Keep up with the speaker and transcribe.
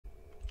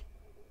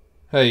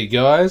Hey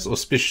guys,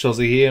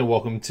 AuspiciousAussie here, and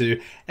welcome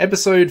to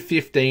episode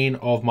 15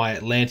 of my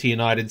Atlanta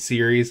United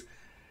series.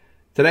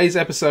 Today's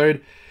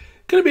episode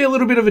going to be a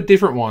little bit of a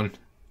different one.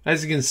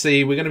 As you can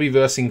see, we're going to be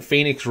versing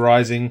Phoenix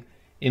Rising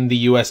in the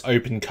US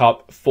Open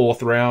Cup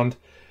 4th round.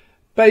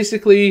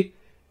 Basically,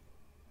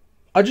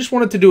 I just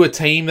wanted to do a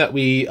team that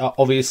we are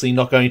obviously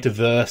not going to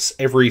verse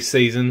every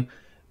season.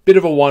 Bit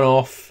of a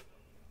one-off.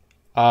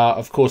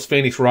 Of course,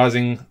 Phoenix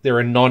Rising, they're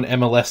a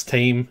non-MLS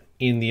team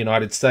in the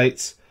United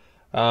States.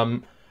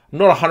 I'm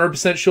not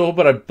 100% sure,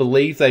 but I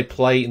believe they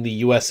play in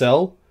the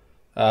USL,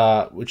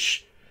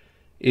 which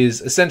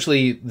is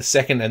essentially the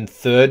second and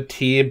third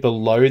tier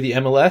below the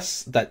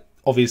MLS that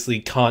obviously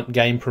can't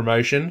gain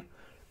promotion.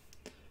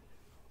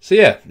 So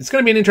yeah, it's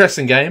going to be an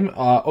interesting game.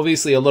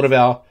 Obviously, a lot of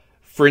our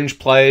fringe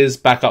players,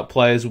 backup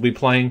players will be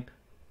playing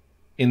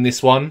in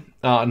this one.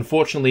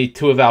 Unfortunately,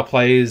 two of our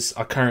players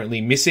are currently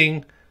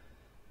missing,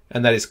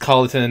 and that is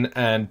Carleton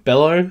and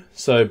Bello.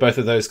 So both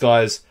of those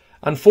guys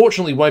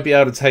unfortunately won't be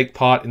able to take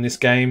part in this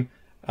game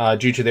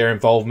due to their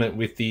involvement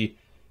with the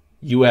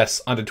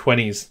US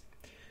under-20s.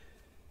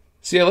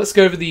 So yeah, let's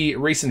go over the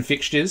recent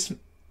fixtures.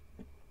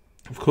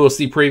 Of course,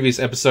 the previous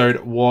episode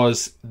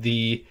was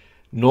the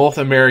North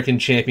American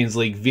Champions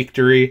League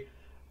victory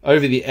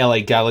over the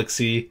LA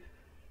Galaxy.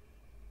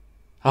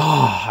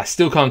 I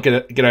still can't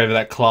get over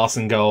that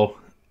Klaassen goal.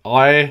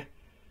 I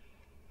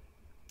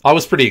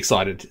was pretty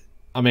excited.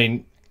 I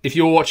mean, if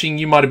you were watching,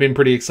 you might have been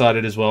pretty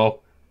excited as well.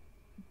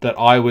 But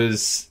I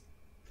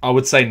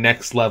would say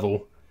next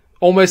level.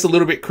 Almost a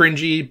little bit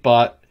cringy,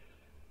 but,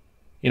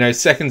 you know,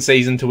 second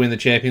season to win the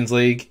Champions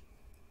League.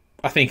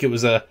 I think it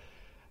was a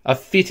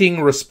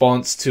fitting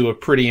response to a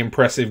pretty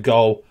impressive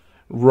goal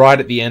right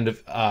at the end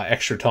of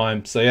extra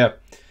time. So yeah,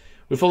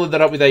 we followed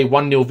that up with a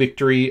 1-0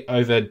 victory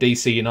over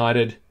DC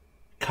United.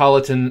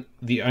 Carleton,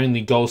 the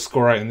only goal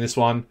scorer in this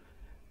one.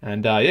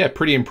 And yeah,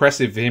 pretty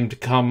impressive for him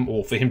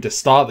to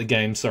start the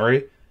game,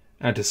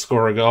 and to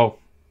score a goal.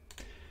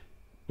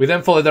 We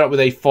then followed that up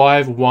with a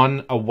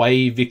 5-1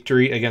 away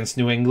victory against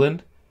New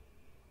England.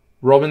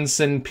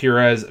 Robinson,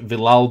 Perez,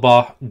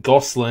 Villalba,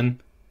 Goslin,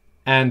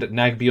 and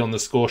Nagby on the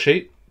score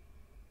sheet.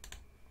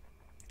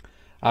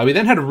 We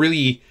then had a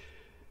really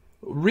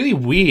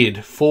weird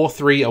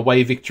 4-3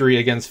 away victory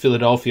against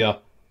Philadelphia.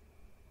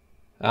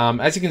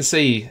 As you can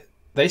see,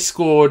 they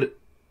scored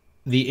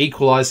the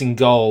equalising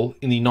goal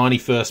in the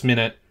 91st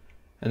minute,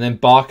 and then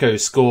Barco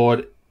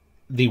scored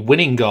the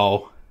winning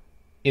goal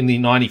in the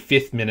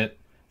 95th minute.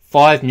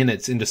 5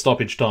 minutes into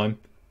stoppage time.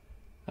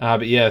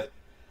 But yeah,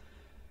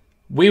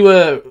 we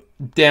were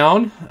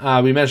down.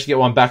 We managed to get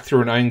one back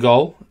through an own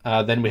goal.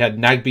 Then we had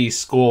Nagby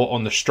score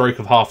on the stroke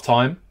of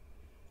half-time.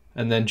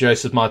 And then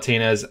Joseph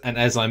Martinez, and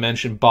as I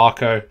mentioned,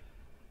 Barco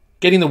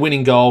getting the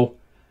winning goal.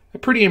 A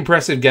pretty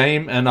impressive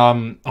game, and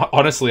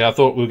honestly, I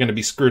thought we were going to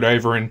be screwed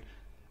over and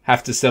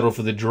have to settle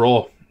for the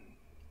draw.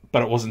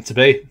 But it wasn't to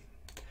be.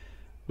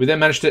 We then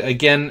managed to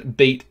again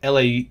beat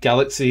LA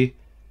Galaxy.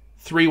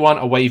 3-1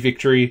 away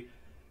victory.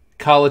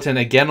 Carleton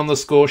again on the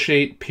score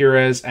sheet,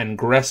 Perez and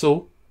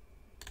Gressel.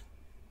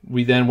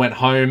 We then went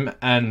home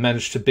and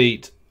managed to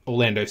beat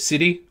Orlando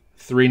City,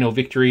 3-0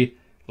 victory.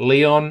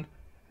 Leon,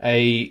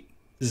 a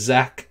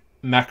Zach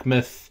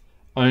Macmeth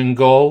own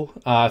goal.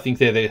 I think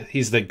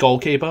he's the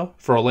goalkeeper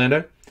for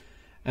Orlando.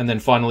 And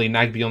then finally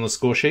Nagby on the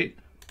score sheet.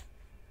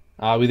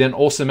 We then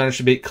also managed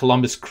to beat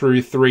Columbus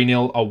Crew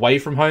 3-0 away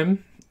from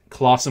home.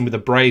 Klaassen with a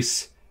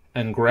brace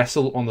and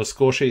Gressel on the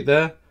score sheet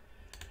there.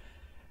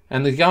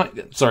 And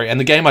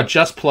the game I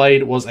just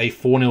played was a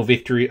 4-0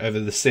 victory over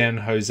the San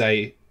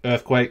Jose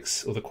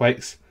Earthquakes, or the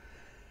Quakes.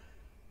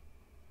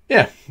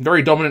 Yeah,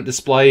 very dominant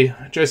display.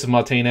 Joseph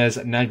Martinez,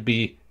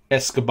 Nagby,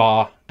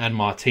 Escobar, and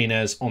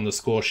Martinez on the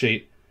score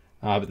sheet.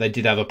 But they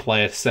did have a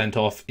player sent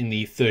off in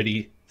the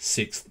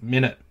 36th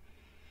minute.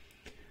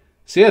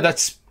 So yeah,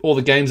 that's all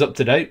the games up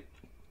to date.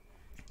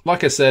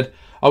 Like I said,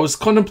 I was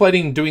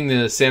contemplating doing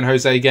the San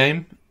Jose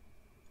game,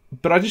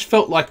 but I just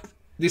felt like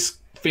this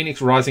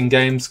Phoenix Rising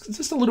game's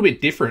just a little bit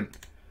different.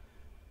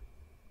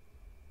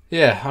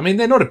 Yeah, I mean,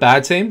 they're not a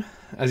bad team.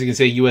 As you can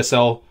see,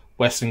 USL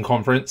Western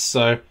Conference,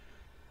 so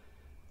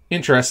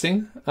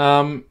interesting.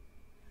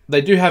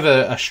 They do have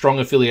a strong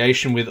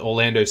affiliation with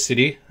Orlando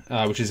City,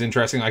 which is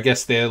interesting. I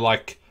guess they're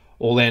like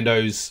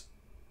Orlando's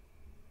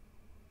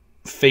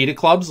feeder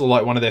clubs, or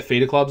like one of their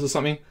feeder clubs or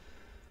something.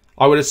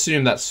 I would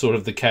assume that's sort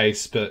of the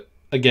case, but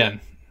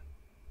again,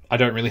 I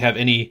don't really have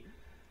any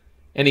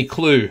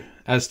clue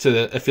as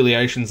to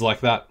affiliations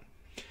like that.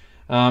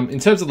 In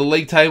terms of the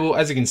league table,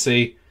 as you can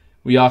see,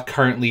 we are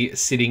currently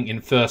sitting in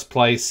first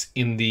place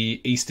in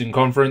the Eastern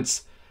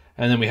Conference,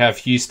 and then we have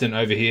Houston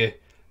over here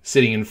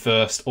sitting in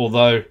first,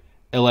 although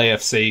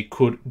LAFC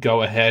could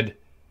go ahead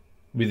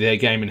with their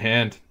game in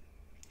hand.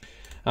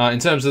 In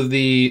terms of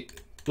the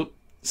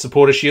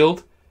supporter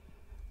shield,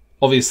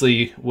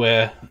 obviously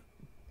we're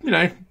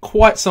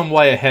quite some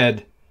way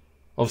ahead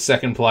of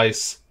second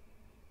place.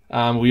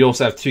 We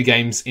also have 2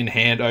 games in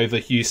hand over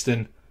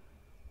Houston.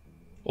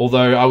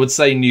 Although I would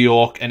say New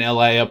York and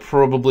LA are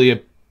probably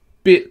a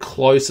bit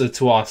closer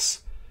to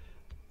us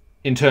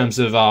in terms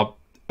of our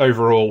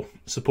overall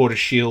Supporter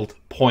Shield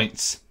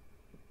points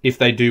if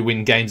they do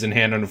win games in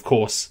hand, and of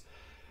course,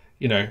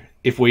 you know,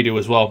 if we do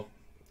as well.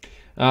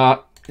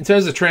 In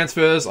terms of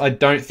transfers, I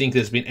don't think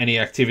there's been any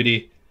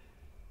activity.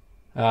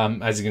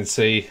 As you can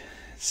see,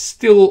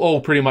 still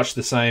all pretty much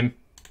the same.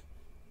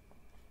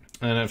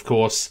 And of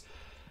course,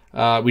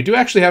 we do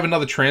actually have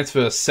another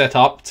transfer set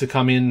up to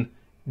come in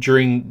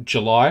during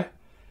July.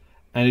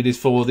 And it is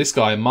for this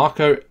guy,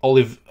 Marco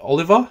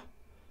Oliver?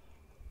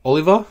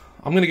 Oliver?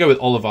 I'm going to go with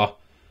Oliver.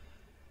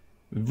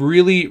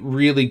 Really,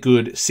 really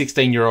good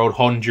 16-year-old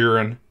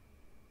Honduran.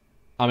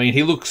 I mean,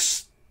 he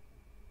looks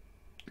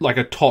like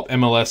a top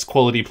MLS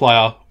quality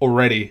player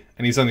already,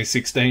 and he's only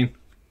 16.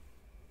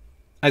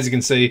 As you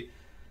can see,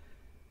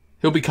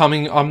 he'll be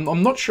coming,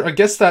 I'm not sure, I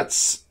guess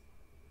that's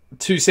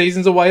 2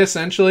 seasons away,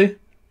 essentially,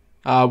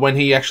 when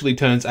he actually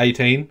turns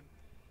 18.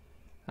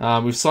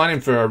 We've signed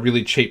him for a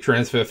really cheap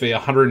transfer fee,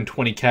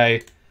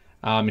 120k,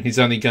 and he's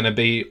only going to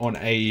be on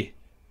a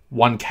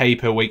 1k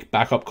per week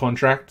backup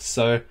contract,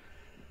 so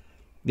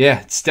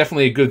yeah, it's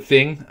definitely a good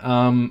thing.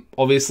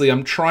 Obviously,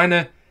 I'm trying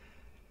to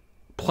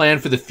plan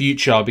for the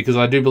future because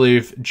I do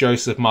believe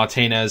Joseph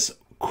Martinez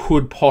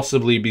could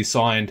possibly be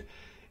signed.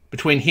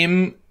 Between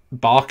him,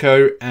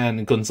 Barco,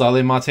 and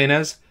Gonzalo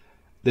Martinez,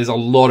 there's a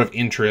lot of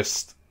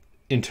interest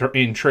in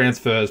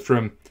transfers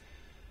from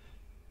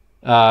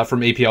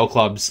EPL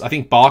clubs. I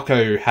think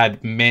Barco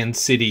had Man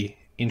City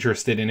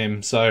interested in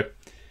him, so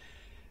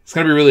it's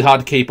going to be really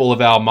hard to keep all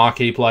of our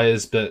marquee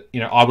players, but you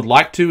know, I would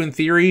like to in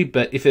theory,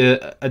 but if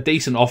a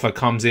decent offer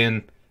comes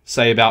in,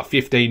 say about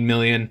 15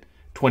 million,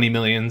 20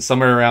 million,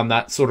 somewhere around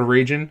that sort of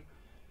region,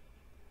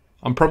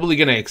 I'm probably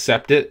going to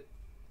accept it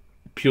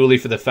purely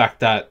for the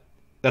fact that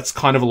that's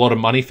kind of a lot of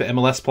money for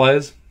MLS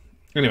players.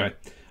 Anyway,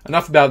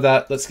 enough about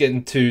that. Let's get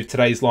into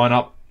today's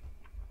lineup.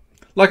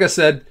 Like I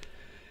said,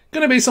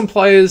 going to be some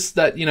players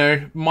that, you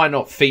know, might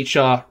not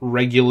feature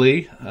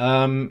regularly.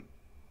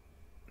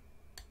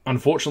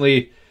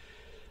 Unfortunately,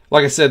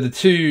 like I said, the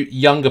 2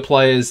 younger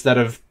players that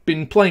have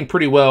been playing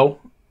pretty well,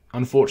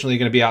 unfortunately, are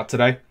going to be out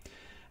today.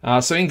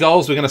 So in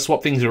goals, we're going to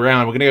swap things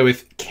around. We're going to go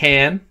with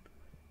Can,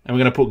 and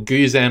we're going to put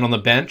Guzan on the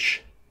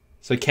bench.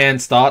 So Can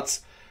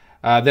starts.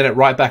 Then at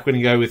right back, we're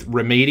going to go with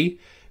Remedi,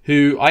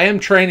 who I am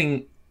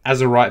training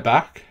as a right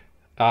back.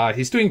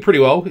 He's doing pretty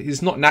well.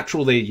 He's not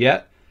natural there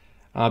yet,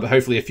 but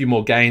hopefully a few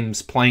more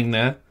games playing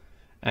there,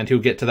 and he'll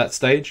get to that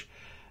stage.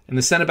 In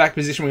the centre back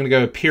position, we're going to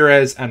go with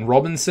Perez and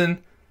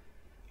Robinson.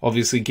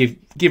 Obviously,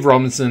 give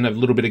Robinson a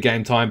little bit of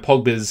game time.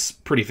 Pogba's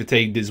pretty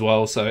fatigued as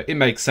well, so it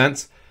makes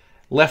sense.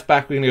 Left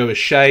back, we're going to go with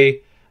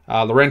Shea.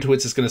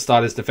 Laurentowicz is going to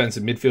start as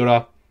defensive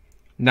midfielder.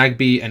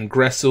 Nagbe and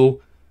Gressel,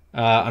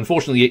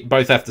 unfortunately,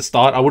 both have to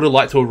start. I would have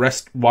liked to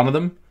arrest one of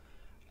them,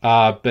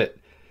 but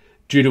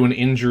due to an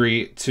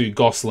injury to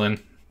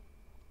Gosselin,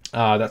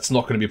 that's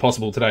not going to be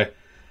possible today.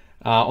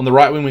 On the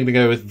right wing, we're going to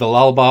go with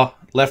Villalba.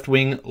 Left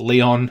wing,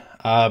 Leon.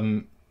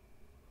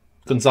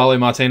 Gonzalo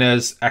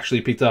Martinez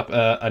actually picked up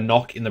a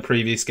knock in the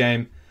previous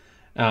game.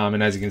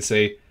 And as you can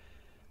see,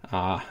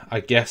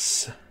 I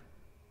guess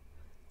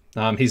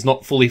he's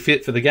not fully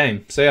fit for the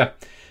game. So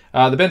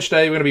yeah, the bench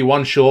today, we're going to be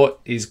one short.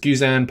 Is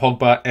Guzan,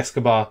 Pogba,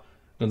 Escobar,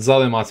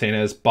 Gonzalo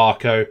Martinez,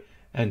 Barco,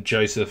 and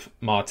Joseph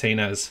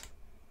Martinez.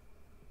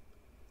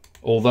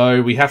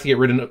 Although we have to get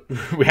rid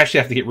of, we actually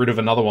have to get rid of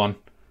another one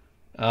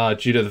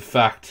due to the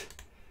fact.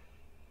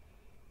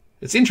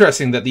 It's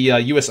interesting that the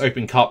US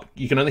Open Cup,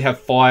 you can only have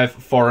 5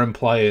 foreign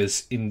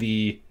players in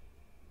the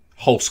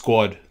whole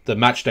squad, the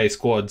matchday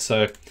squad.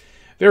 So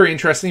very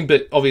interesting,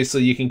 but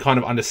obviously you can kind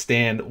of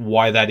understand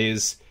why that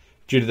is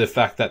due to the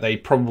fact that they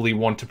probably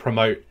want to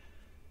promote,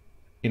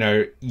 you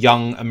know,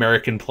 young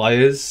American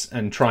players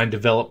and try and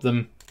develop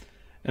them.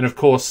 And of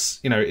course,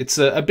 you know, it's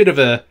a bit of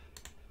an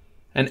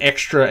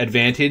extra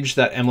advantage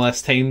that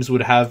MLS teams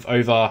would have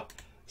over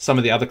some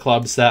of the other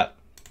clubs that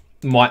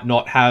might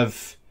not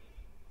have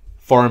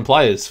foreign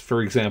players,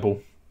 for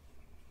example.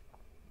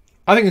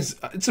 I think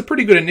it's a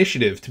pretty good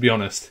initiative, to be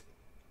honest.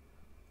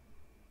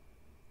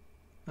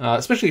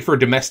 Especially for a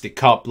domestic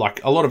cup,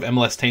 like a lot of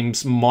MLS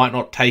teams might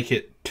not take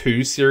it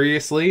too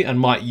seriously and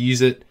might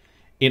use it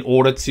in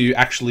order to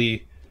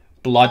actually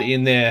blood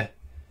in their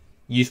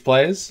youth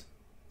players.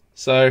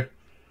 So,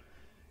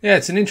 yeah,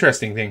 it's an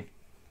interesting thing.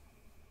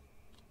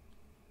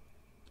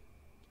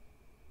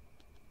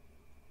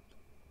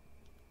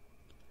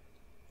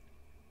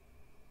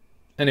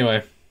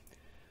 Anyway,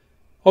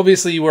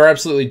 obviously we're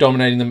absolutely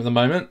dominating them at the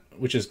moment,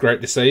 which is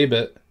great to see,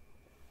 but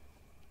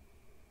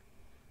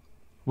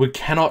we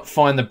cannot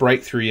find the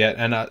breakthrough yet,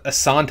 and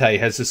Asante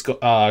has just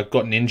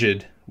gotten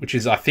injured, which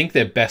is, I think,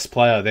 their best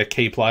player, their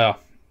key player.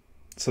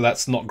 So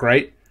that's not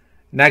great.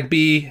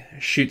 Nagbe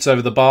shoots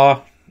over the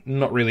bar.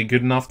 Not really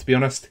good enough, to be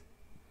honest.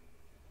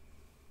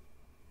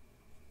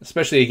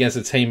 Especially against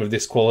a team of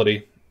this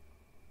quality.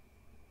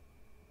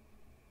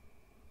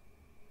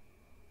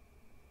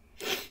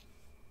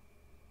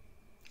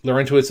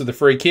 Laurentowicz with the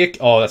free kick.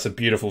 Oh, that's a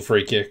beautiful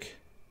free kick.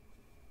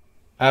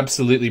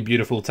 Absolutely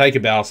beautiful. Take a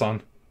bow,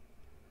 son.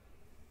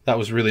 That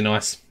was really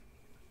nice.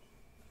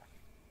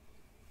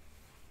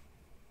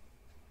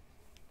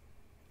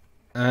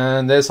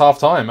 And there's half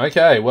time.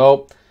 Okay,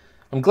 well,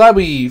 I'm glad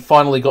we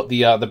finally got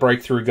the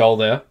breakthrough goal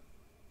there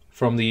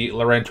from the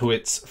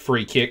Laurentowicz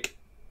free kick.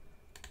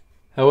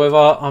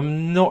 However,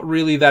 I'm not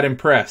really that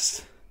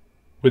impressed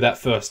with that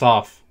first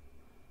half.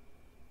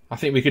 I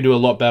think we could do a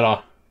lot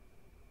better.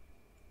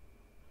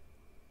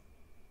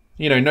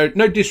 You know,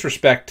 no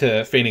disrespect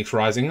to Phoenix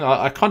Rising.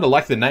 I kind of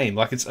like the name.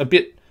 Like, it's a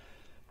bit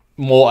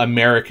more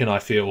American, I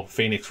feel,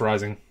 Phoenix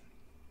Rising.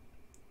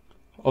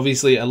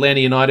 Obviously,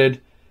 Atlanta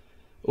United.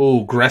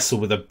 Oh, Gressel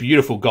with a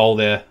beautiful goal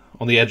there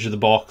on the edge of the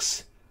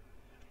box.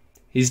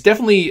 He's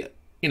definitely,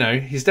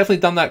 he's definitely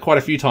done that quite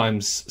a few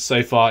times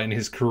so far in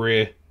his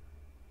career.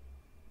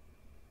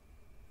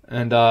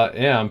 And,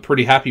 yeah, I'm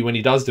pretty happy when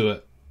he does do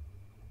it.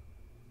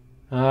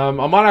 I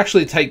might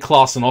actually take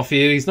Klaassen off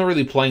here. He's not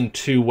really playing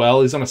too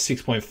well. He's on a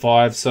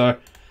 6.5, so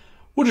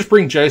we'll just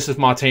bring Joseph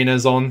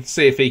Martinez on,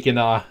 see if he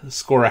can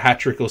score a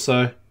hat-trick or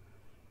so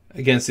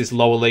against this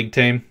lower league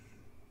team.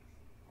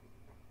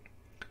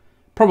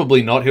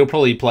 Probably not. He'll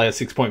probably play a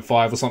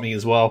 6.5 or something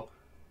as well.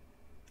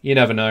 You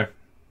never know.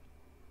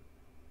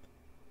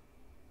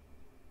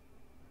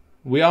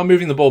 We are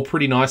moving the ball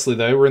pretty nicely,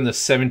 though. We're in the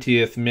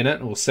 70th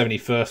minute, or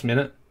 71st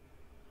minute.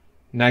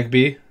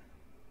 Nagby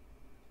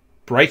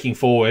breaking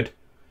forward.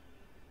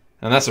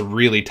 And that's a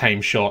really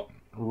tame shot.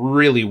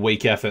 Really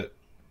weak effort.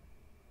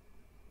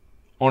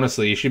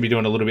 Honestly, he should be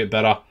doing a little bit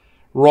better.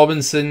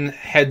 Robinson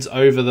heads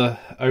over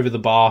the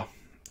bar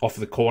off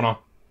the corner.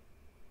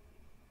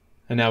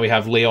 And now we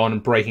have Leon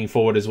breaking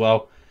forward as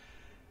well.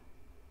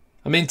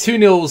 I mean,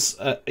 2-0's,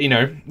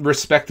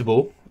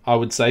 respectable, I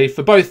would say,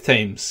 for both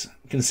teams,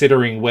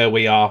 considering where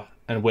we are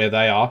and where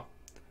they are.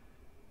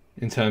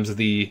 In terms of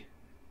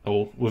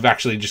we've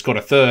actually just got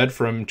a third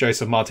from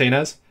Joseph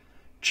Martinez.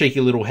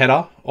 Cheeky little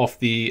header off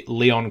the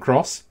Leon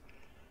cross.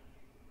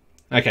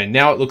 Okay,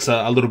 now it looks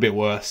a little bit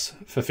worse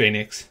for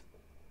Phoenix.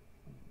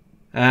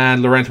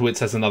 And Laurentowicz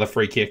has another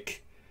free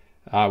kick,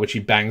 which he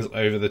bangs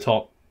over the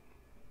top.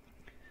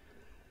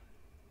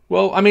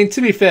 Well, I mean,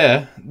 to be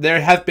fair,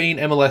 there have been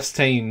MLS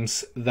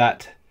teams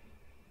that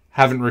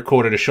haven't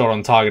recorded a shot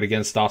on target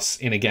against us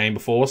in a game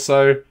before.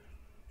 So,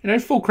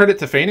 full credit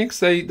to Phoenix.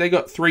 They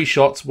got 3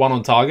 shots, 1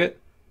 on target.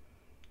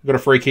 Got a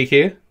free kick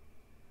here.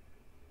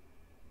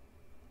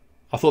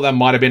 I thought that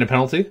might have been a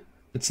penalty.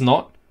 It's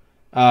not.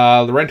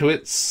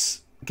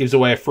 Laurentowicz gives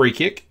away a free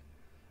kick.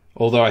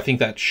 Although I think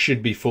that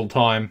should be full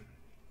time.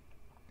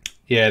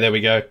 Yeah, there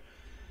we go.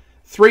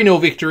 3-0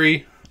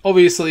 victory.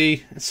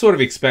 Obviously, it's sort of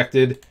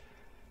expected.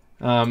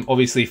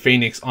 Obviously,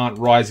 Phoenix aren't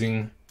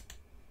rising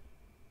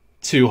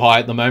too high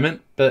at the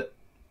moment. But,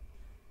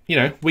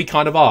 we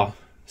kind of are.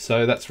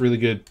 So that's really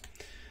good.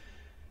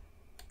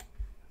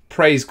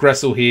 Praise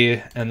Gressel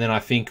here. And then I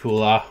think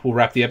we'll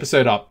wrap the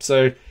episode up.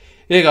 So,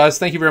 yeah, guys,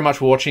 thank you very much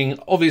for watching.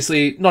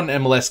 Obviously, not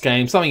an MLS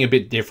game, something a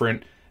bit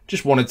different.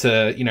 Just wanted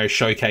to,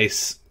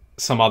 showcase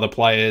some other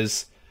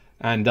players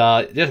and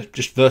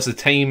just verse a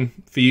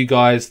team for you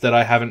guys that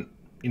I haven't,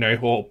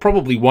 or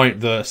probably won't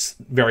verse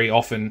very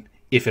often,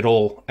 if at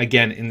all,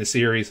 again in the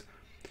series.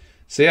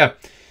 So, yeah,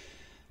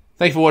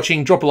 thank you for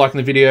watching. Drop a like on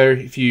the video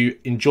if you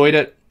enjoyed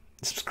it.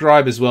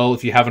 Subscribe as well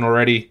if you haven't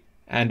already.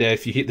 And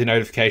if you hit the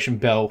notification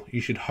bell,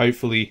 you should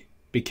hopefully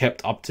be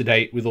kept up to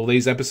date with all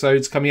these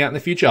episodes coming out in the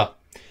future.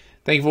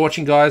 Thank you for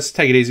watching, guys.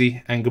 Take it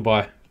easy, and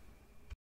goodbye.